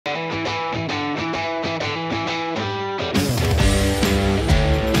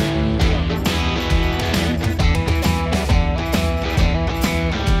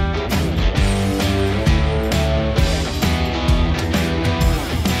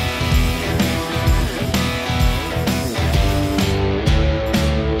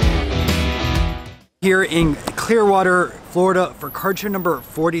Here in Clearwater, Florida for card show number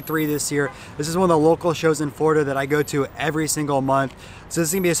 43 this year. This is one of the local shows in Florida that I go to every single month. So this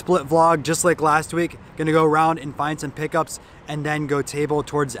is gonna be a split vlog just like last week. Gonna go around and find some pickups and then go table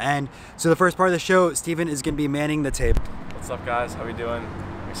towards the end. So the first part of the show, Steven is gonna be manning the table. What's up guys, how we doing?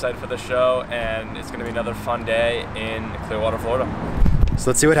 Excited for the show and it's gonna be another fun day in Clearwater, Florida.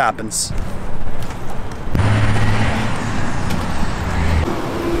 So let's see what happens.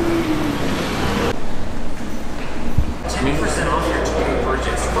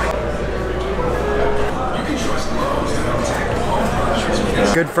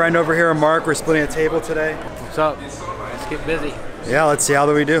 Good friend over here, Mark. We're splitting a table today. What's up? Let's get busy. Yeah, let's see how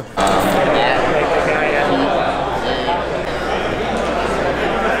do we do.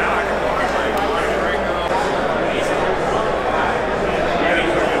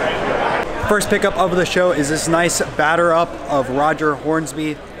 First pickup of the show is this nice batter up of Roger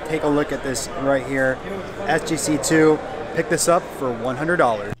Hornsby. Take a look at this right here. SGC2. Pick this up for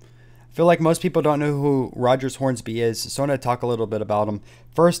 $100. I feel like most people don't know who Roger Hornsby is, so I'm going to talk a little bit about him.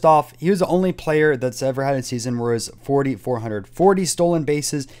 First off, he was the only player that's ever had a season where it was 4,400, 40 stolen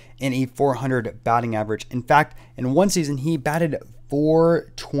bases, and a 400 batting average. In fact, in one season, he batted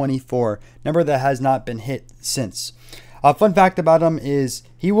 424, number that has not been hit since. A fun fact about him is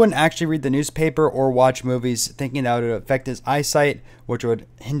he wouldn't actually read the newspaper or watch movies, thinking that it would affect his eyesight, which would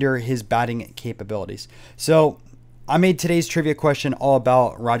hinder his batting capabilities. So I made today's trivia question all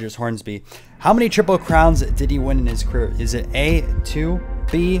about Roger Hornsby. How many Triple Crowns did he win in his career? Is it A, 2,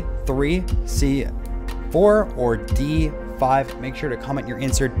 B, 3, C, 4, or D, 5? Make sure to comment your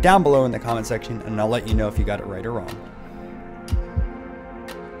answer down below in the comment section and I'll let you know if you got it right or wrong.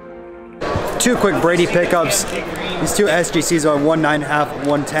 Two quick Brady pickups. These two SGCs are 1.9 half,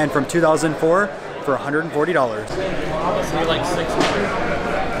 110 from 2004 for $140.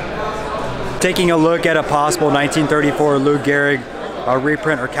 Taking a look at a possible 1934 Lou Gehrig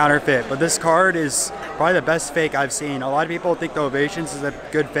reprint or counterfeit, but this card is probably the best fake I've seen. A lot of people think the Ovations is a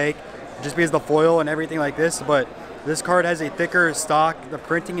good fake just because of the foil and everything like this, but this card has a thicker stock. The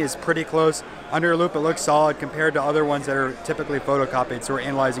printing is pretty close. Under loop, it looks solid compared to other ones that are typically photocopied, so we're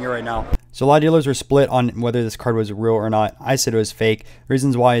analyzing it right now. So a lot of dealers were split on whether this card was real or not. I said it was fake.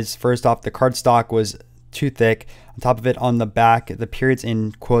 Reasons why is, first off, the card stock was too thick. On top of it, on the back, the periods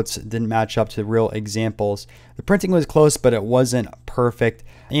in quotes didn't match up to real examples. The printing was close, but it wasn't perfect,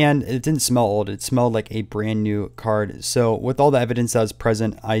 and it didn't smell old. It smelled like a brand new card. So with all the evidence that was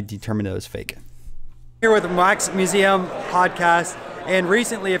present, I determined it was fake. Here with Wax Museum podcast, and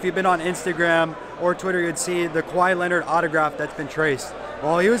recently, if you've been on Instagram or Twitter, you'd see the Kawhi Leonard autograph that's been traced.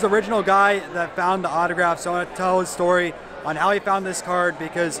 Well, he was the original guy that found the autograph, so I want to tell his story on how he found this card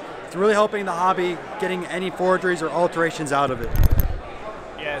because it's really helping the hobby getting any forgeries or alterations out of it.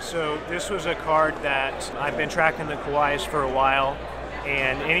 Yeah, so this was a card that I've been tracking the Kawhis for a while,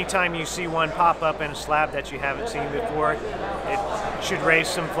 and anytime you see one pop up in a slab that you haven't seen before, it should raise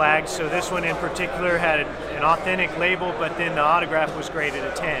some flags. So this one in particular had an authentic label, but then the autograph was graded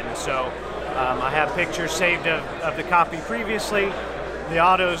a 10. So I have pictures saved of the copy previously. The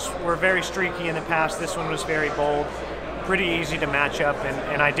autos were very streaky in the past. This one was very bold, pretty easy to match up,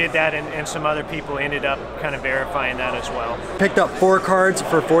 and I did that, and some other people ended up kind of verifying that as well. Picked up 4 cards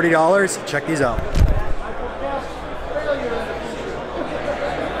for $40. Check these out.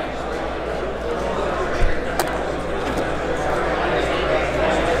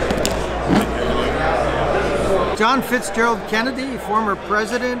 John Fitzgerald Kennedy, former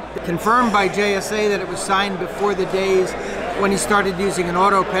president, confirmed by JSA that it was signed before the days when he started using an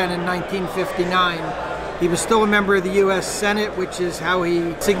auto pen in 1959. He was still a member of the U.S. Senate, which is how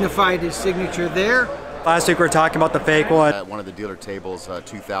he signified his signature there. Last week we were talking about the fake one. At one of the dealer tables,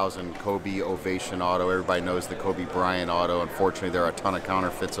 2000 Kobe Ovation auto. Everybody knows the Kobe Bryant auto. Unfortunately, there are a ton of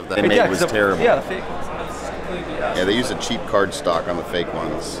counterfeits of that. They made was terrible. Yeah, the fake ones. That's completely, yeah, they use a cheap card stock on the fake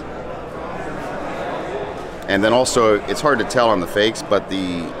ones. And then also, it's hard to tell on the fakes, but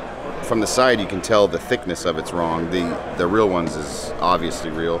from the side you can tell the thickness of it's wrong. The real ones is obviously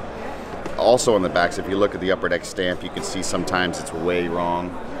real. Also on the backs, if you look at the upper deck stamp, you can see sometimes it's way wrong.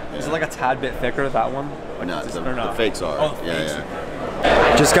 Is it like a tad bit thicker, that one? Like no, the fakes are. Oh,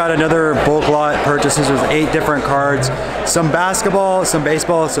 yeah. Just got another bulk lot purchases with 8 different cards. Some basketball, some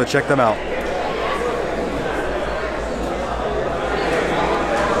baseball, so check them out.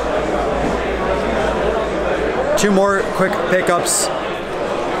 Two more quick pickups.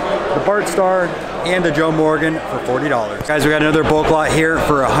 The Bart Star and the Joe Morgan for $40. Guys, we got another bulk lot here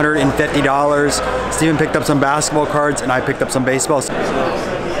for $150. Steven picked up some basketball cards and I picked up some baseball.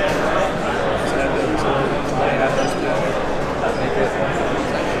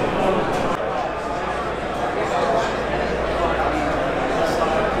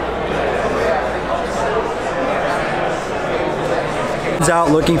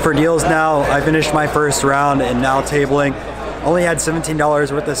 Out looking for deals now. I finished my first round and now tabling. Only had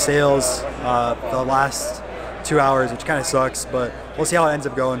 $17 worth of sales the last 2 hours, which kind of sucks, but we'll see how it ends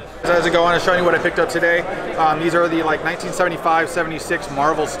up going. As I go on, I'm showing you what I picked up today. These are the like 1975-76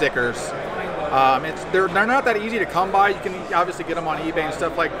 Marvel stickers. They're not that easy to come by. You can obviously get them on eBay and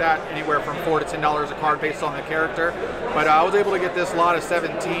stuff like that, anywhere from $4 to $10 a card based on the character. But I was able to get this lot of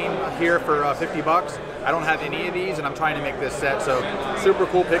 17 here for 50 bucks. I don't have any of these, and I'm trying to make this set. So super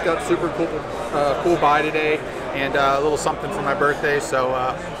cool pickup, super cool, cool buy today, and a little something for my birthday. So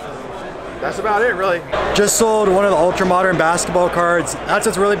that's about it, really. Just sold one of the ultra modern basketball cards. That's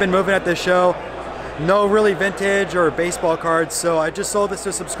what's really been moving at this show. No really vintage or baseball cards, so I just sold this to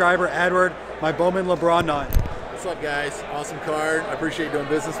a subscriber, Edward, my Bowman LeBron 9. What's up, guys? Awesome card. I appreciate doing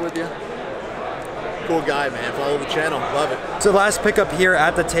business with you. Cool guy, man. Follow the channel. Love it. So the last pickup here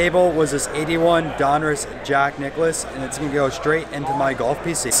at the table was this 81 Donruss Jack Nicklaus, and it's gonna go straight into my golf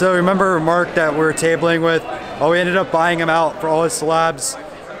PC. So remember Mark that we were tabling with? Oh, we ended up buying him out for all his slabs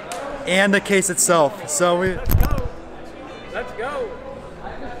and the case itself. So we... Let's go. Let's go.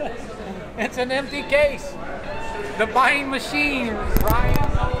 It's an empty case. The buying machine,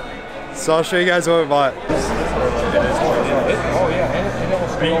 Ryan. So I'll show you guys what we bought. Oh yeah, and it will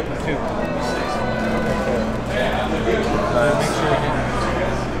stay open too. Make sure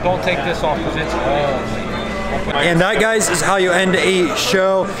you don't take this off because it's and that, guys, is how you end a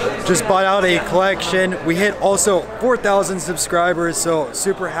show. Just bought out a collection. We hit also 4,000 subscribers, so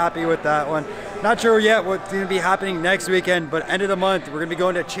super happy with that one. Not sure yet what's going to be happening next weekend, but end of the month, we're going to be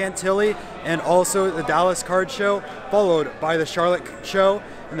going to Chantilly and also the Dallas Card Show, followed by the Charlotte Show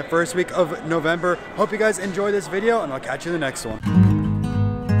in the first week of November. Hope you guys enjoy this video, and I'll catch you in the next one.